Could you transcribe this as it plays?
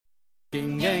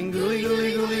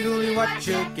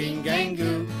watcha,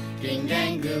 king-gang-goo,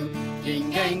 king-gang-goo,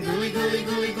 king-gang-gooly, gooly,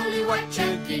 gooly, gooly,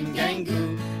 watcha,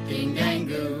 king-gang-goo,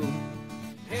 king-gang-goo.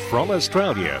 From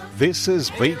Australia, this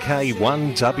is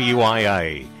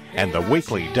VK1WIA and the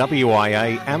weekly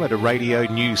WIA amateur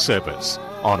radio news service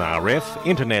on RF,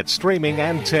 internet streaming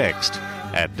and text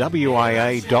at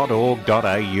wia.org.au.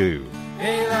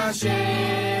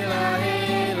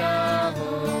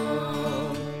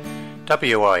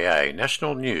 WIA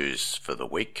National News for the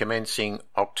week commencing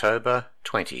October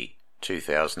 20,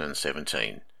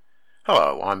 2017.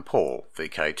 Hello, I'm Paul,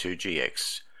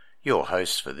 VK2GX, your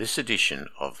host for this edition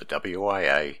of the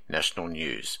WIA National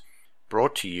News,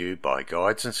 brought to you by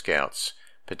guides and scouts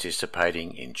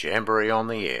participating in Jamboree on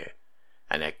the Air,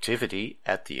 an activity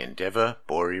at the Endeavour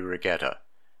Boree Regatta,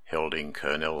 held in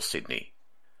Kurnell, Sydney.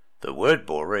 The word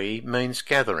Boree means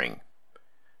gathering.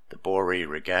 The Boree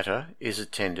Regatta is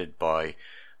attended by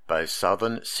both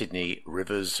Southern Sydney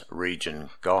Rivers Region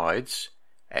Guides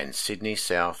and Sydney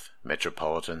South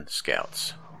Metropolitan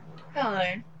Scouts. Hello,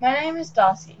 my name is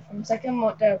Darcy from 2nd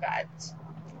Mortdale Guides.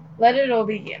 Let it all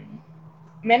begin.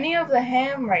 Many of the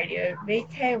ham radio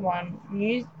VK1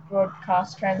 news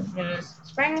broadcast transmitters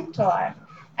sprang into life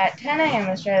at 10 a.m.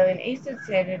 Australian Eastern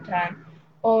Standard Time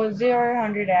or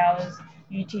 0000 hours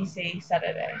UTC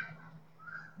Saturday.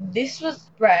 This was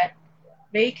Brett,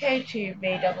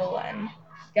 VK2BNN,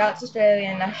 Scouts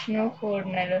Australia National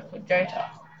Coordinator for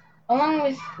JOTA, along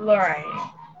with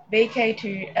Lorraine,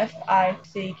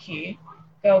 VK2FICQ,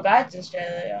 Girl Guides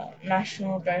Australia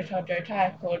National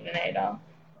JOTA Coordinator,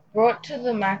 brought to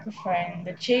the microphone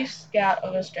the Chief Scout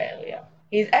of Australia,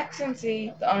 His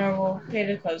Excellency the Honourable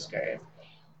Peter Cosgrove,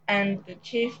 and the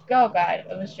Chief Girl Guide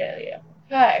of Australia,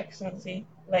 Her Excellency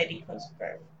Lady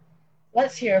Cosgrove.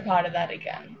 Let's hear a part of that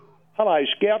again. Hello,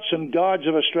 Scouts and Guides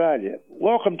of Australia.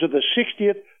 Welcome to the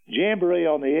 60th Jamboree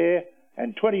on the Air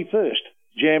and 21st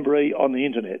Jamboree on the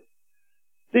Internet.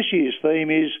 This year's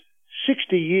theme is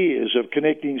 60 years of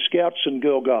connecting Scouts and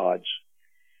Girl Guides.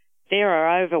 There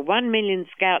are over 1 million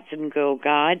Scouts and Girl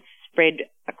Guides spread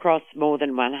across more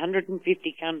than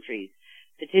 150 countries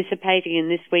participating in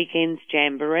this weekend's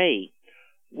Jamboree.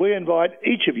 We invite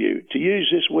each of you to use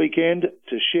this weekend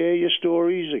to share your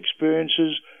stories,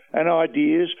 experiences and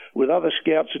ideas with other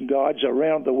Scouts and Guides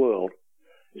around the world.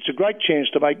 It's a great chance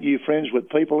to make new friends with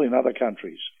people in other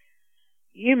countries.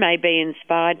 You may be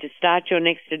inspired to start your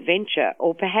next adventure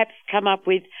or perhaps come up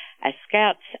with a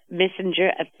Scouts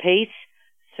Messenger of Peace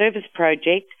service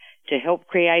project to help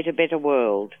create a better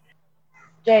world.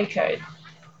 J-Codes.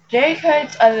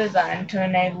 J-Codes are designed to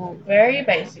enable very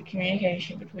basic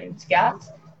communication between Scouts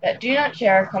that do not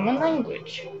share a common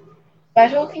language. By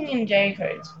talking in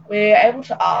J-Codes, we are able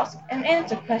to ask and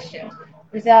answer questions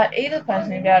without either person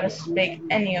being able to speak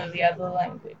any of the other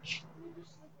language.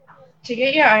 To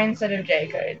get your own set of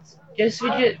J-Codes, just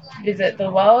visit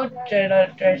the World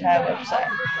JOTA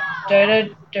website,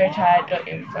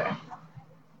 jotajotai.info.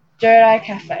 JOTA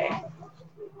Cafe.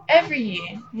 Every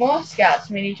year, more Scouts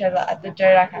meet each other at the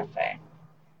JOTA Cafe.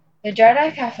 The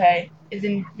JOTA Cafe is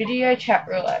a video chat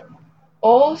roulette.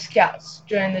 All Scouts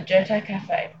join the JOTA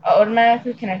Cafe are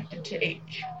automatically connected to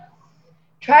each.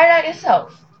 Try it out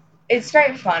yourself. It's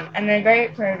great fun and a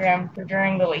great program for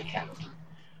during the weekend.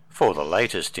 For the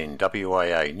latest in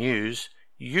WIA news,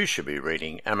 you should be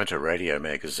reading Amateur Radio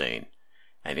Magazine.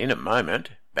 And in a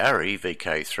moment, Barry,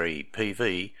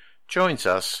 VK3PV, joins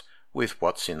us with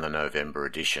what's in the November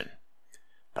edition.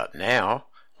 But now,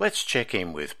 let's check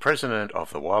in with President of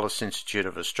the Wireless Institute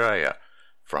of Australia.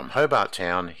 From Hobart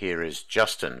Town, here is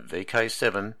Justin,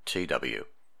 VK7TW.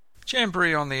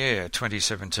 Jamboree on the Air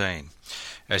 2017.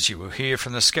 As you will hear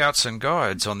from the Scouts and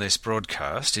Guides on this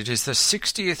broadcast, it is the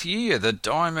 60th year, the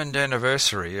diamond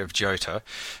anniversary of JOTA,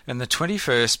 and the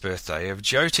 21st birthday of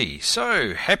JOTI.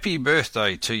 So, happy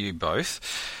birthday to you both.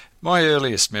 My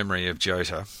earliest memory of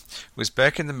JOTA was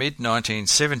back in the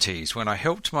mid-1970s when I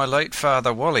helped my late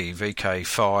father Wally,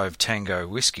 VK5 Tango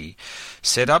Whiskey,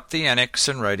 set up the annex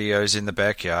and radios in the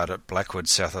backyard at Blackwood,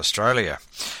 South Australia.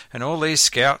 And all these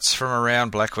scouts from around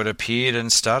Blackwood appeared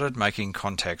and started making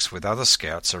contacts with other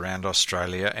scouts around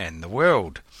Australia and the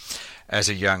world. As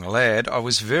a young lad, I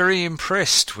was very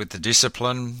impressed with the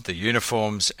discipline, the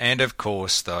uniforms, and of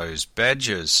course those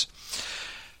badges.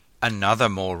 Another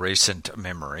more recent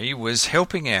memory was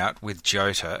helping out with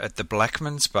JOTA at the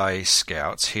Blackmans Bay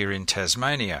Scouts here in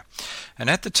Tasmania,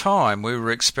 and at the time we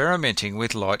were experimenting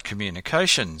with light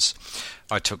communications.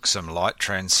 I took some light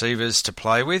transceivers to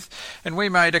play with, and we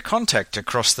made a contact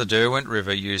across the Derwent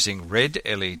River using red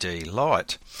LED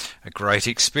light. A great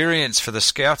experience for the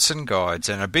Scouts and Guides,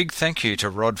 and a big thank you to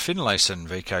Rod Finlayson,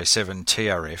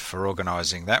 VK7TRF, for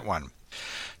organising that one.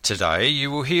 Today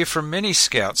you will hear from many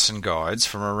scouts and guides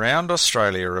from around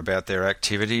Australia about their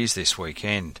activities this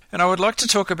weekend. And I would like to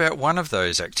talk about one of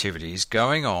those activities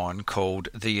going on called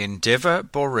the Endeavour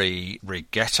Boree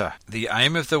Regatta. The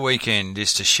aim of the weekend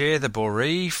is to share the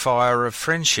Boree fire of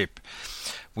friendship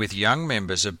with young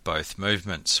members of both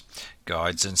movements.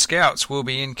 Guides and scouts will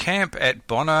be in camp at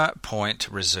Bonner Point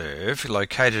Reserve,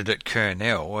 located at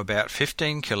Kurnell, about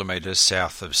 15 kilometres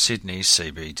south of Sydney's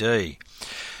CBD.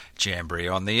 Jamboree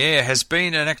on the Air has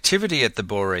been an activity at the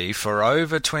Boree for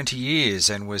over 20 years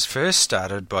and was first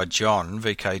started by John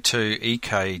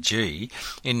VK2EKG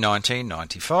in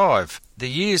 1995. The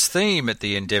year's theme at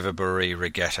the Endeavour Boree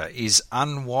Regatta is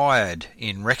Unwired,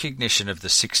 in recognition of the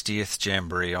 60th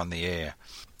Jamboree on the Air.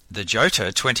 The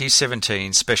JOTA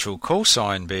 2017 special call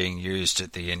sign being used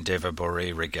at the Endeavour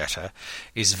Boree Regatta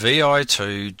is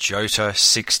VI2 JOTA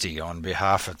 60 on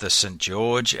behalf of the St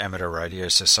George Amateur Radio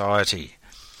Society.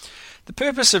 The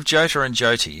purpose of JOTA and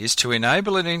JOTI is to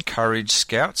enable and encourage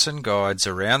scouts and guides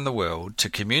around the world to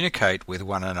communicate with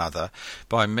one another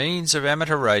by means of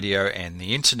amateur radio and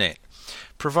the internet,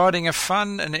 providing a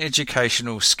fun and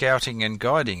educational scouting and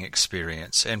guiding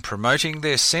experience and promoting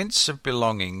their sense of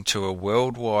belonging to a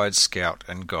worldwide scout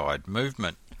and guide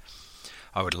movement.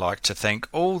 I would like to thank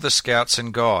all the scouts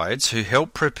and guides who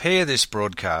helped prepare this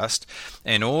broadcast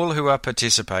and all who are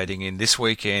participating in this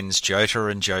weekend's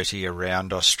JOTA and JOTI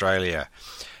around Australia.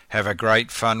 Have a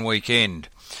great fun weekend.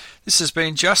 This has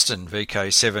been Justin,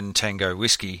 VK7 Tango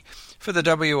Whiskey, for the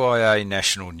WIA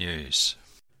National News.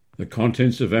 The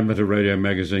contents of Amateur Radio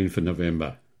magazine for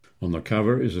November. On the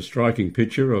cover is a striking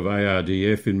picture of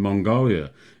ARDF in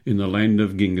Mongolia, in the land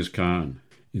of Genghis Khan.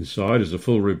 Inside is a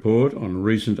full report on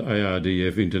recent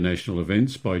ARDF international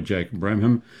events by Jack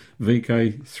Bramham,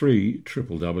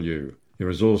 VK3WW. There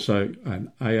is also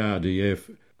an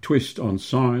ARDF twist on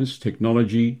science,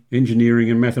 technology,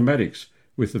 engineering and mathematics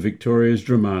with the Victoria's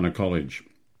Dramana College.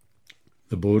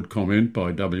 The board comment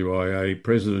by WIA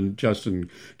President Justin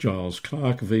Giles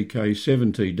Clark,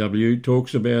 VK7TW,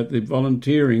 talks about the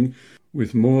volunteering,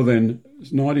 with more than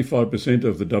 95%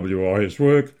 of the WIA's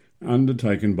work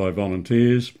undertaken by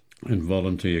volunteers and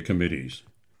volunteer committees.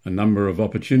 A number of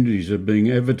opportunities are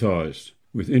being advertised,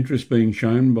 with interest being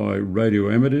shown by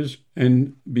radio amateurs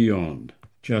and beyond.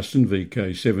 Justin,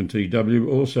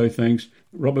 VK7TW, also thanks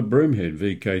Robert Broomhead,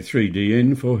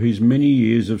 VK3DN, for his many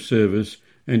years of service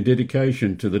and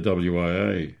dedication to the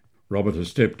WIA. Robert has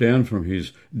stepped down from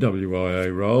his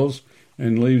WIA roles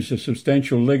and leaves a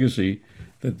substantial legacy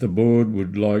that the board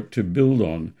would like to build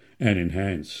on and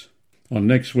enhance. On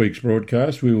next week's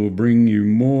broadcast, we will bring you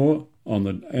more on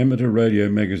the Amateur Radio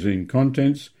magazine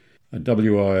contents, a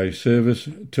WIA service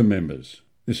to members.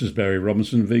 This is Barry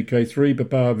Robinson, VK3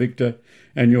 Papa Victor,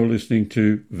 and you're listening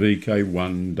to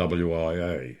VK1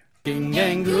 WIA. Ging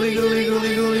gang gooly gooly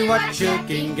gooly gooly watcha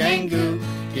ging gang goo,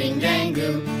 ging gang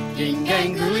goo, ging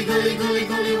gang gooly gooly gooly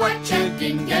gooly watcha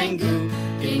ging gang goo,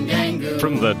 ging gang goo.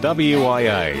 From the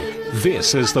WIA,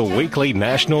 this is the weekly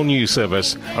national news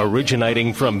service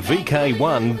originating from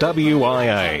VK1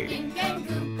 WIA.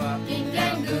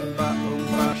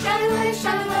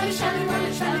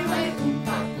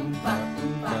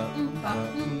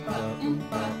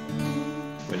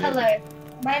 Hello,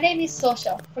 my name is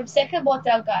Sasha from Second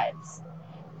Mortel Guides.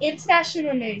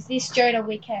 International news this JOTA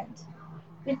weekend.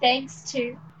 With thanks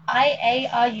to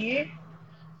IARU,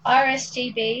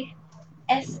 RSGB,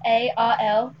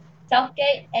 SARL,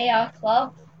 Southgate AR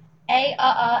Club,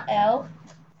 ARRL,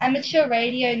 Amateur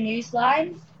Radio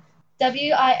Newsline,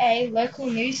 WIA Local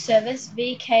News Service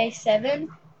VK7,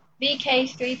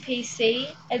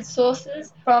 VK3PC, and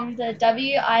sources from the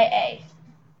WIA.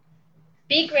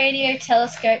 Big Radio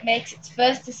Telescope makes its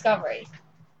first discovery.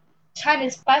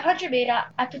 China's 500-meter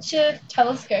aperture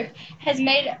telescope has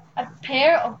made a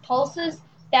pair of pulsars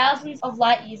thousands of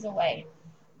light years away,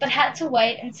 but had to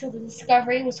wait until the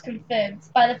discovery was confirmed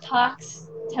by the Parkes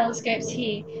telescopes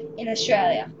here in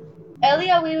Australia.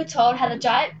 Earlier we were told how the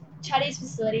giant Chinese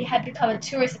facility had become a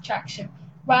tourist attraction,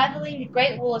 rivaling the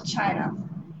Great Wall of China.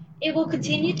 It will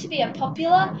continue to be a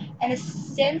popular and a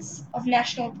sense of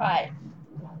national pride.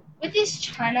 With this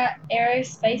China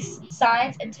Aerospace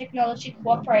Science and Technology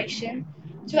Cooperation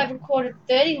to have recorded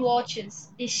 30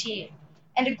 launches this year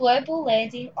and a global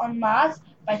landing on Mars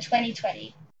by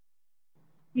 2020.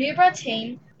 Nubra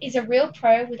Team is a real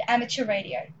pro with amateur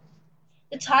radio.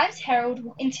 The Times Herald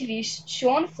will interview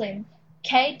Sean Flynn,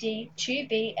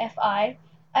 KD2BFI,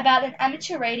 about an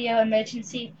amateur radio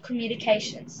emergency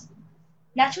communications.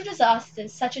 Natural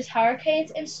disasters such as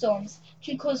hurricanes and storms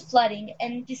can cause flooding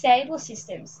and disable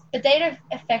systems, but they don't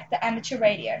affect the amateur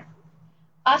radio.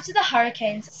 After the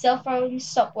hurricanes, cell phones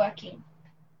stopped working.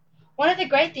 One of the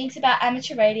great things about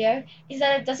amateur radio is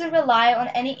that it doesn't rely on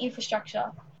any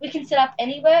infrastructure. We can set up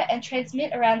anywhere and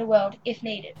transmit around the world if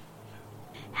needed.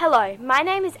 Hello, my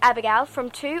name is Abigail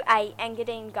from 2A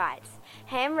Engadine Guides,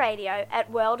 ham radio at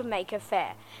World Maker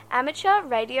Fair. Amateur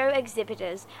radio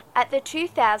exhibitors at the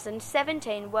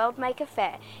 2017 World Maker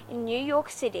Fair in New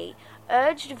York City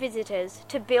urged visitors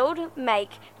to build,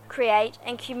 make, create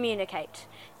and communicate.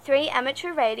 3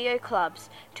 amateur radio clubs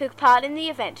took part in the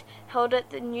event held at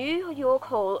the New York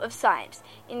Hall of Science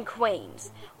in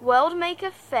Queens. World Maker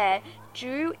Fair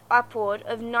drew upward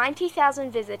of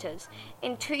 90,000 visitors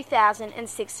in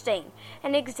 2016,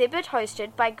 an exhibit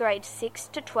hosted by grades 6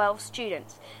 to 12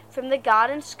 students from the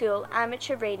Garden School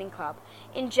Amateur Reading Club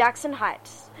in Jackson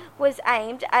Heights was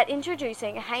aimed at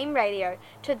introducing ham radio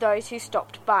to those who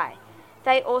stopped by.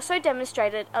 They also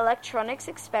demonstrated electronics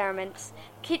experiments,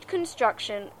 kit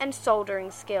construction and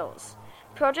soldering skills.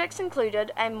 Projects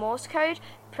included a Morse code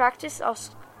practice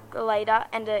oscillator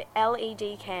and a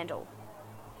LED candle.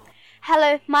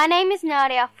 Hello, my name is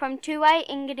Nadia from 2A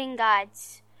Engadine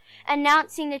Guides,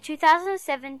 announcing the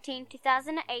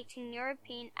 2017-2018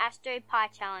 European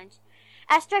AstroPie Challenge.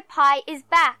 AstroPie is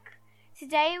back!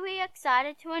 Today we are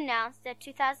excited to announce the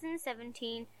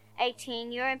 2017-18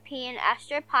 European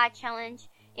AstroPie Challenge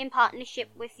in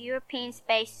partnership with European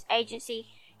Space Agency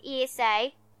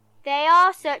ESA. They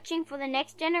are searching for the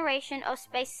next generation of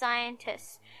space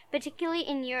scientists, particularly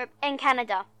in Europe and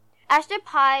Canada.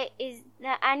 AstroPie is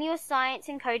the annual science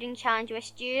and coding challenge where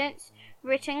students'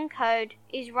 written code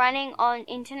is running on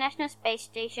International Space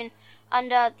Station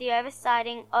under the oversight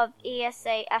of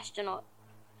ESA astronauts.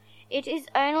 It is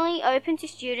only open to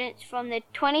students from the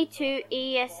 22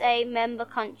 ESA member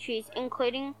countries,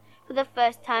 including for the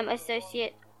first time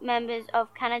associate members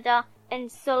of Canada and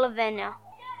Slovenia.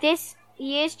 This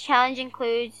year's challenge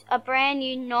includes a brand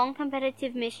new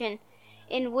non-competitive mission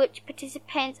in which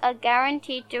participants are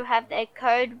guaranteed to have their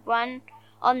code run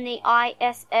on the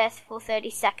ISS for 30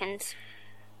 seconds.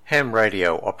 Ham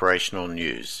radio operational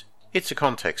news. It's a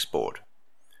contact sport.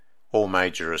 All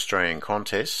major Australian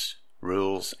contests,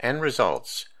 rules and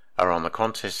results are on the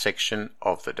contest section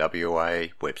of the WA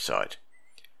website.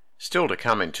 Still to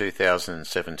come in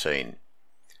 2017.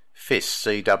 FIS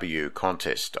CW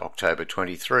contest October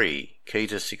 23, key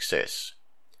to success.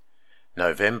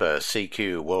 November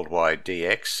CQ Worldwide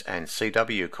DX and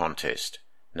CW contest,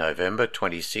 November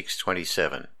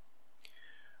 26-27.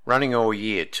 Running all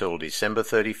year till December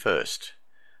 31st,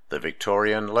 the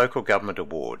Victorian Local Government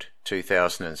Award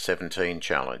 2017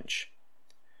 Challenge.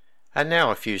 And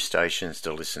now a few stations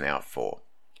to listen out for.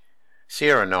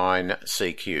 Sierra 9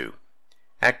 CQ.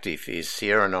 Active is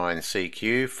Sierra 9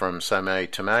 CQ from Somé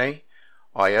Tomé,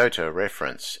 IOTA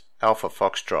reference Alpha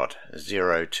Foxtrot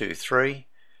 023,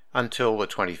 until the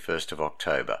 21st of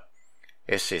October.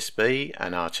 SSB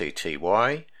and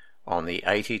RTTY on the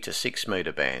 80 to 6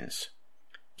 metre bands.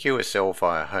 QSL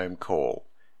via home call.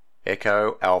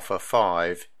 Echo Alpha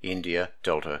 5 India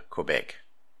Delta Quebec.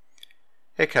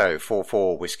 Echo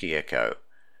 44 Whiskey Echo.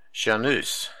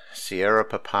 Janus Sierra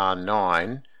Papa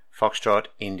 9 Foxtrot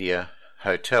India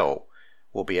Hotel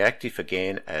will be active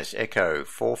again as Echo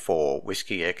 44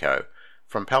 Whiskey Echo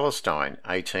from Palestine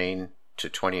 18 to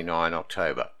 29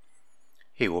 October.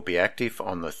 He will be active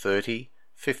on the 30,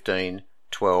 15,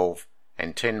 12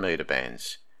 and 10 metre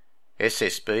bands,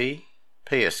 SSB,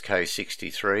 PSK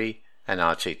 63 and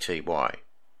RTTY.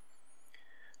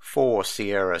 4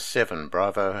 Sierra 7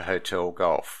 Bravo Hotel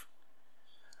Golf.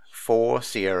 4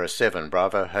 Sierra 7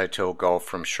 Bravo Hotel Golf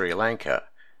from Sri Lanka,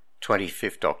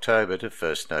 25th October to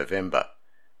 1st November.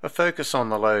 A focus on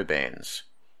the low bands.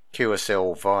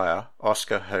 QSL via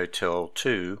Oscar Hotel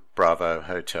 2 Bravo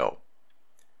Hotel.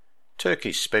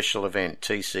 Turkish Special Event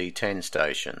TC10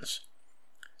 stations.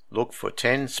 Look for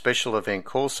 10 special event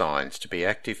call signs to be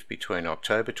active between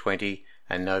October 20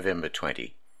 and November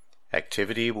 20.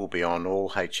 Activity will be on all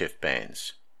HF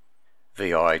bands.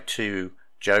 VI2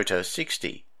 Jota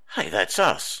 60. Hey, that's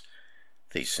us!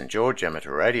 The St George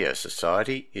Amateur Radio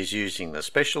Society is using the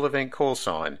special event call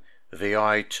sign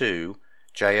VI2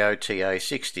 JOTA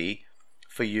 60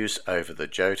 for use over the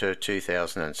Jota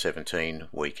 2017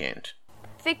 weekend.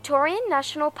 Victorian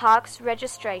National Parks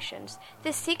registrations. The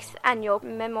 6th Annual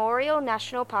Memorial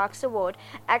National Parks Award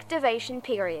activation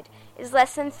period is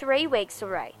less than 3 weeks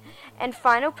away, and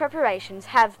final preparations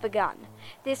have begun.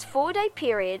 This 4-day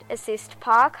period assists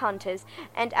park hunters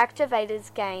and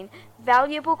activators gain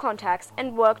valuable contacts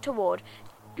and work toward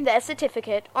their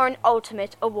certificate or an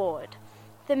ultimate award.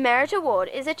 The Merit Award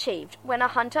is achieved when a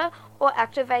hunter or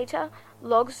activator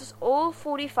logs all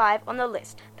 45 on the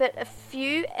list, but a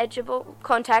few eligible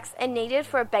contacts are needed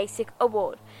for a basic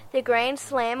award. The Grand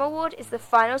Slam Award is the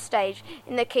final stage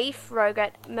in the Keith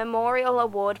Rogat Memorial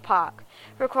Award Park,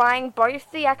 requiring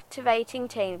both the activating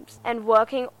teams and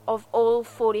working of all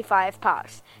 45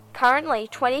 parks. Currently,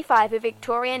 25 of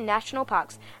Victorian national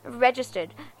parks are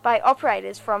registered by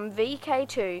operators from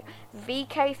VK2,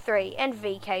 VK3 and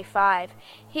VK5.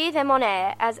 Hear them on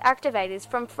air as activators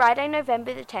from Friday,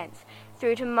 November the 10th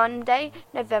through to Monday,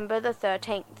 November the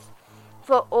 13th.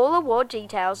 For all award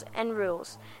details and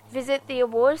rules, visit the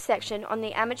awards section on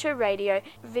the Amateur Radio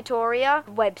Victoria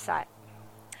website.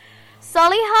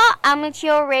 Solihull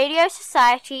Amateur Radio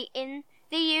Society in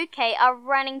the UK are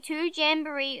running 2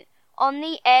 jamboree on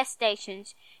the air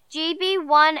stations.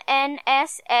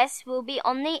 GB1NSS will be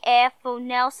on the air for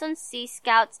Nelson Sea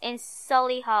Scouts in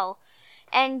Solihull,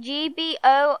 and GBOSDB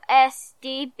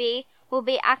will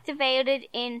be activated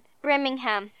in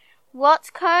Birmingham.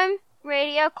 Watcombe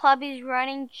Radio Club is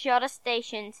running Jota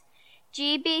stations.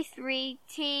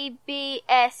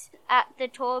 GB3TBS at the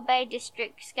Torbay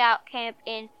District Scout Camp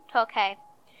in Torquay.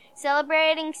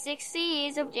 Celebrating 60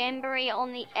 years of Jamboree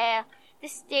on the air, the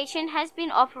station has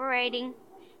been operating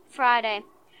Friday,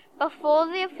 before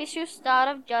the official start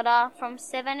of Jota from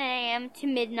 7 a.m. to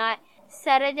midnight,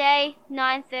 Saturday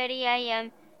 9:30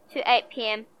 a.m. to 8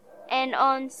 p.m, and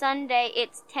on Sunday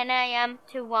it's 10 a.m.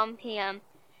 to 1 p.m.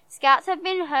 Scouts have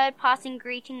been heard passing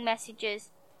greeting messages.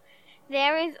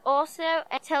 There is also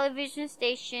a television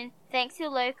station thanks to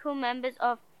local members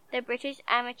of the British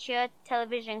Amateur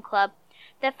Television Club.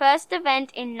 The first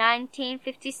event in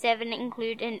 1957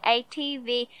 included an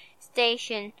ATV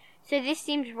station, so this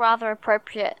seems rather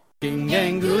appropriate. Ging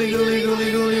gang gooly gooly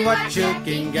gooly gooly watcha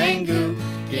ging gang goo,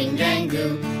 ging gang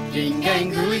goo, ging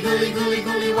gang gooly gooly gooly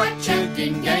gooly watcha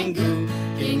ging gang goo,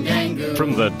 ging gang goo.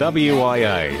 From the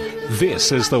WIA,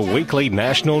 this is the weekly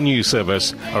national news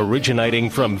service originating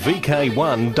from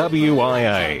VK1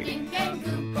 WIA.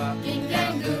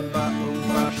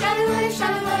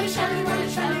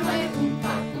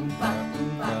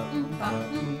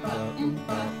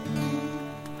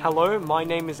 Hello, my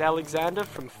name is Alexander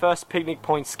from First Picnic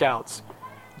Point Scouts.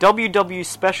 WW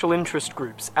Special Interest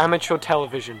Groups, Amateur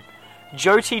Television.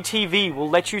 Joti TV will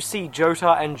let you see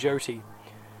Jota and Joti.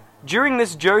 During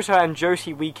this Jota and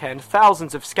Joti weekend,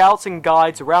 thousands of scouts and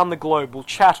guides around the globe will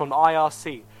chat on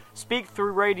IRC, speak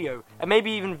through radio, and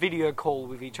maybe even video call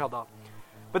with each other.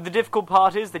 But the difficult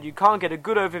part is that you can't get a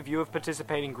good overview of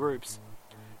participating groups.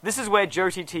 This is where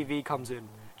Joti TV comes in.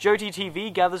 Joti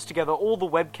TV gathers together all the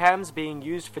webcams being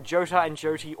used for Jota and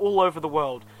Joti all over the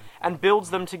world, and builds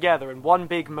them together in one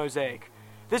big mosaic.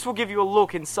 This will give you a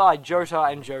look inside Jota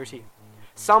and Joti.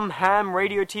 Some ham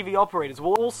radio TV operators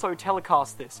will also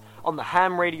telecast this on the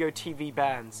ham radio TV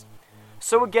bands.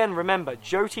 So again, remember,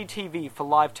 Joti TV for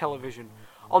live television.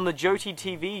 On the Joti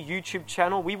TV YouTube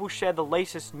channel, we will share the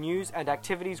latest news and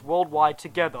activities worldwide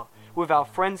together with our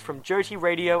friends from Joti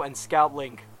Radio and Scout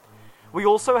Link. We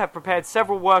also have prepared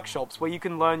several workshops where you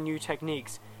can learn new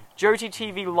techniques. Joti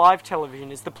TV live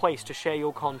television is the place to share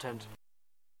your content.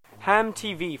 Ham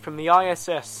TV from the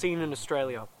ISS seen in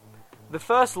Australia. The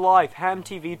first live ham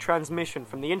TV transmission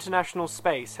from the international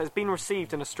space has been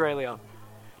received in Australia.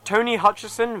 Tony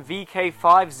Hutchison,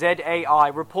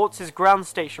 VK5ZAI, reports his ground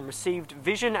station received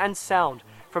vision and sound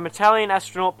from Italian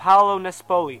astronaut Paolo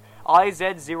Nespoli,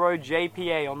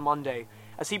 IZ0JPA, on Monday,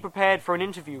 as he prepared for an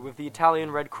interview with the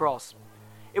Italian Red Cross.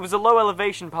 It was a low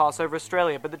elevation pass over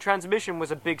Australia, but the transmission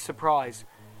was a big surprise.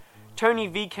 Tony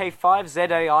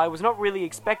VK5ZAI was not really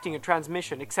expecting a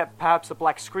transmission, except perhaps a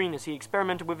black screen as he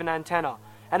experimented with an antenna,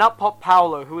 and up popped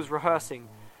Paolo, who was rehearsing.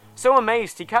 So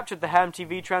amazed, he captured the ham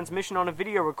TV transmission on a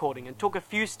video recording and took a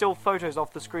few still photos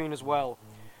off the screen as well.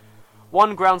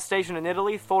 One ground station in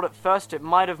Italy thought at first it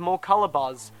might have more colour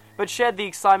buzz, but shared the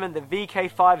excitement that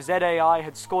VK5ZAI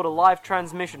had scored a live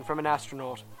transmission from an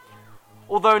astronaut.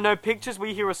 Although no pictures,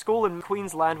 we hear a school in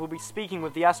Queensland will be speaking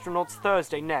with the astronauts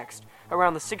Thursday next,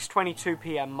 around the 6:22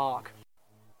 p.m. mark.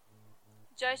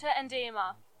 Jota and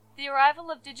DMR. The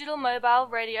arrival of Digital Mobile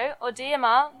Radio, or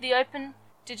DMR, the Open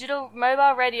Digital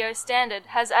Mobile Radio Standard,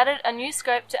 has added a new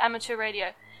scope to amateur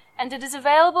radio, and it is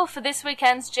available for this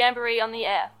weekend's Jamboree on the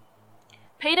air.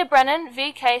 Peter Brennan,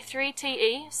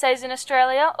 VK3TE, says in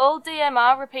Australia all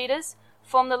DMR repeaters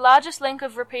form the largest link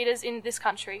of repeaters in this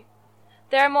country.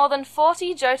 There are more than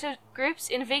 40 Jota groups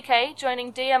in VK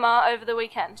joining DMR over the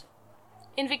weekend.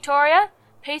 In Victoria,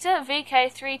 Peter,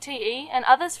 VK3TE, and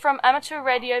others from Amateur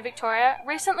Radio Victoria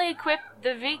recently equipped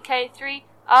the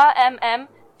VK3RMM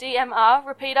DMR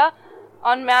repeater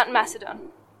on Mount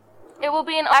Macedon. It will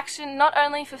be in action not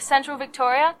only for Central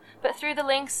Victoria, but through the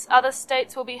links, other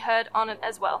states will be heard on it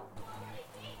as well.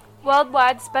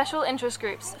 Worldwide Special Interest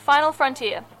Groups, Final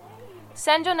Frontier.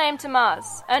 Send your name to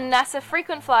Mars, earn NASA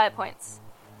frequent flyer points.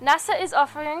 NASA is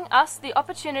offering us the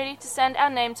opportunity to send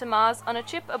our name to Mars on a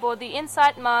trip aboard the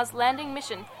InSight Mars landing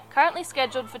mission, currently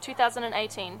scheduled for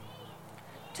 2018.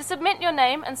 To submit your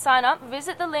name and sign up,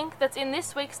 visit the link that's in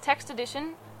this week's text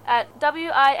edition at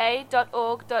wia.org.au.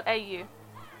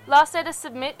 Last day to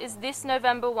submit is this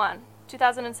November 1,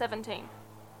 2017.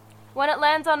 When it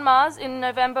lands on Mars in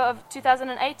November of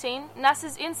 2018,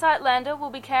 NASA's InSight lander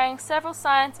will be carrying several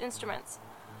science instruments,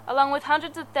 along with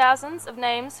hundreds of thousands of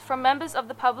names from members of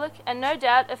the public and no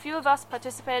doubt a few of us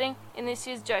participating in this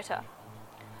year's JOTA.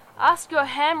 Ask your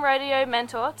ham radio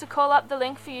mentor to call up the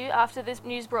link for you after this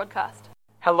news broadcast.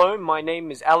 Hello, my name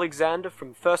is Alexander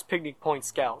from First Picnic Point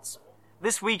Scouts.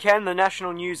 This weekend, the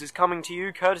national news is coming to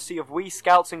you courtesy of We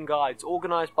Scouts and Guides,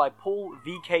 organised by Paul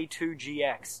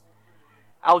VK2GX.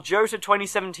 Our JOTA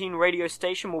 2017 radio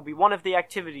station will be one of the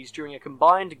activities during a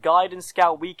combined Guide and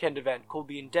Scout weekend event called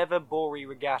the Endeavour Boree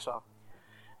Regatta.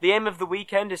 The aim of the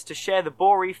weekend is to share the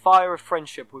Boree fire of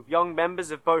friendship with young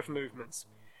members of both movements.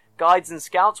 Guides and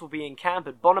Scouts will be in camp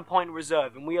at Bonner Point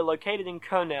Reserve, and we are located in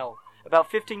Kurnell,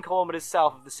 about 15 kilometres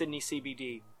south of the Sydney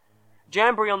CBD.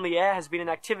 Jamboree on the Air has been an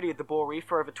activity at the Boree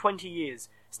for over 20 years,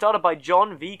 started by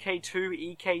John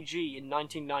VK2EKG in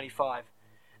 1995.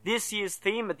 This year's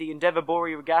theme at the Endeavour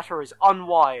Boree Regatta is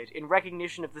Unwired, in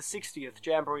recognition of the 60th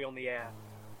Jamboree on the Air.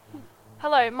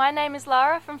 Hello, my name is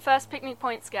Lara from First Picnic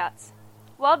Point Scouts.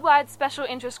 Worldwide Special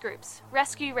Interest Groups,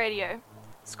 Rescue Radio.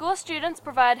 School students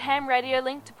provide ham radio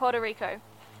link to Puerto Rico.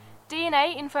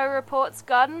 DNA Info reports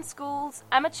Garden School's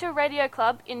Amateur Radio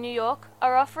Club in New York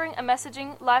are offering a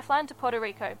messaging lifeline to Puerto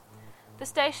Rico. The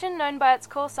station, known by its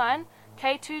call sign,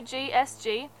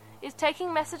 K2GSG, is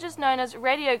taking messages known as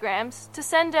radiograms to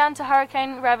send down to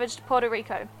hurricane-ravaged Puerto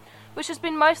Rico, which has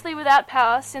been mostly without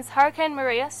power since Hurricane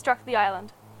Maria struck the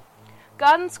island.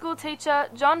 Garden School teacher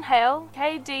John Hale,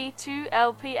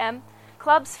 KD2LPM,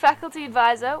 Club's faculty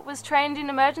advisor, was trained in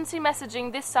emergency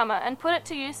messaging this summer and put it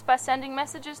to use by sending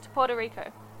messages to Puerto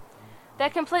Rico.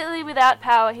 They're completely without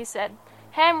power, he said.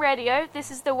 Ham radio, this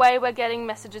is the way we're getting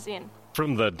messages in.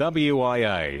 From the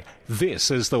WIA, this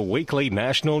is the weekly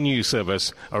national news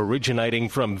service originating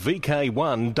from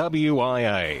VK1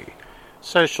 WIA.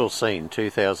 Social Scene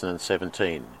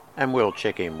 2017, and we'll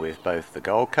check in with both the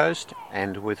Gold Coast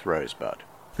and with Rosebud.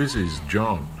 This is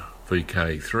John,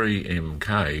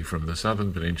 VK3MK from the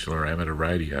Southern Peninsula Amateur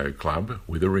Radio Club,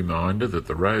 with a reminder that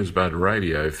the Rosebud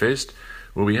Radio Fest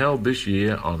will be held this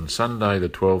year on Sunday the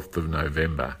 12th of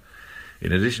November.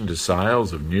 In addition to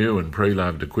sales of new and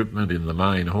pre-loved equipment in the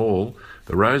main hall,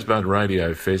 the Rosebud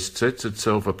Radio Fest sets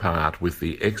itself apart with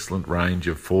the excellent range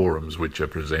of forums which are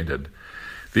presented.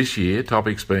 This year,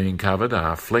 topics being covered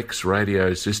are Flex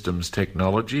Radio Systems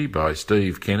Technology by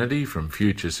Steve Kennedy from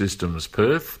Future Systems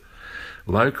Perth,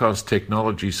 Low-Cost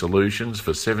Technology Solutions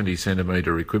for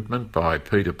 70cm equipment by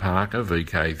Peter Parker,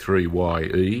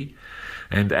 VK3YE,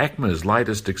 and ACMA's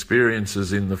latest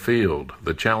experiences in the field,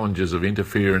 the challenges of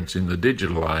interference in the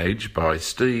digital age by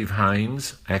Steve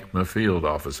Haynes, ACMA Field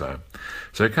Officer.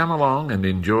 So come along and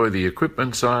enjoy the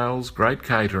equipment sales, great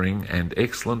catering and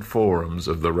excellent forums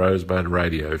of the Rosebud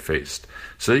Radio Fest.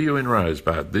 See you in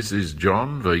Rosebud. This is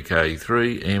John,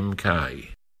 VK3MK.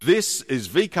 This is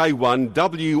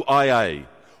VK1WIA.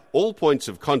 All points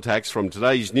of contacts from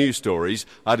today's news stories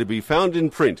are to be found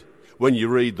in print when you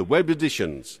read the web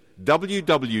editions.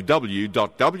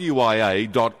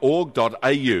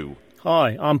 www.wia.org.au.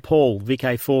 Hi, I'm Paul,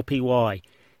 VK4PY,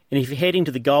 and if you're heading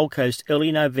to the Gold Coast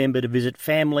early November to visit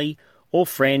family or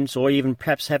friends or even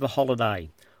perhaps have a holiday,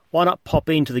 why not pop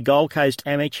into the Gold Coast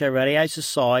Amateur Radio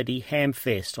Society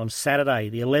Hamfest on Saturday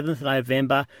the 11th of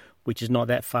November, which is not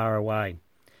that far away.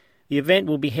 The event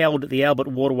will be held at the Albert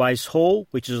Waterways Hall,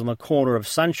 which is on the corner of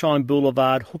Sunshine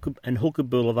Boulevard and Hooker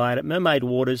Boulevard at Mermaid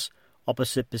Waters,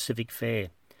 opposite Pacific Fair.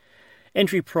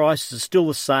 Entry prices are still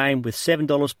the same, with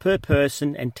 $7 per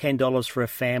person and $10 for a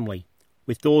family,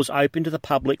 with doors open to the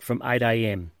public from 8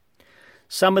 a.m.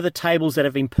 Some of the tables that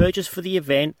have been purchased for the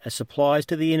event are supplies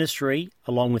to the industry,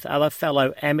 along with other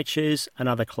fellow amateurs and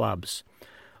other clubs.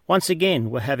 Once again,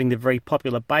 we're having the very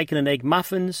popular bacon and egg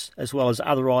muffins, as well as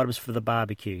other items for the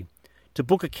barbecue. To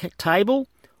book a table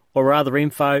or other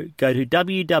info, go to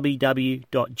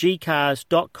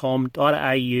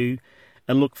www.gcars.com.au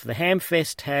and look for the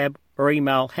Hamfest tab or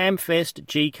email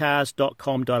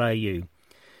hamfest@gcars.com.au.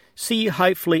 See you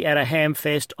hopefully at a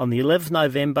Hamfest on the 11th of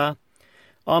November.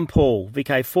 I'm Paul,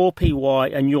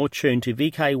 VK4PY, and you're tuned to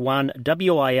VK1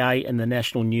 WIA and the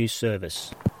National News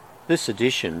Service. This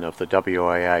edition of the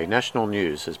WIA National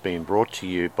News has been brought to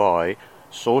you by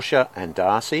Saoirse and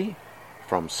Darcy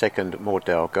from 2nd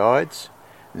Mortdale Guides,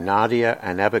 Nadia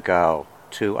and Abigail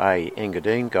 2A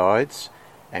Engadine Guides,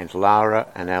 and Lara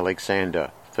and Alexander,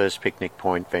 First Picnic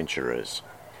Point Venturers,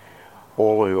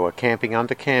 all who are camping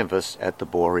under canvas at the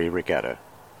Boree Regatta.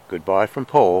 Goodbye from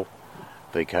Paul,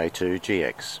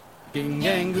 VK2GX.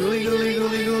 Gingangooli, gooly,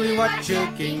 gooly, gooly, watcha,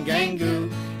 gingangoo,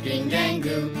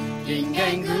 gingangoo,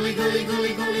 gingangooly, gooly,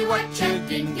 gooly, gooly, watcha,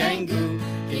 gingangoo,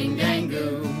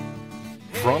 gingangoo.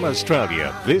 From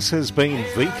Australia, this has been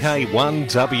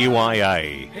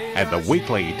VK1WIA and the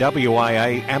weekly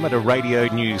WIA amateur radio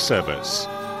news service.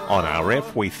 On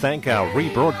RF, we thank our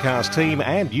rebroadcast team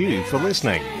and you for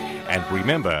listening. And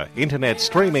remember, internet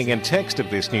streaming and text of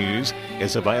this news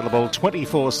is available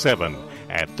 24/7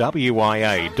 at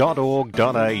wia.org.au.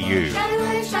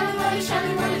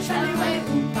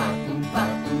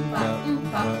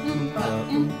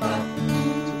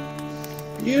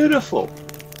 Beautiful.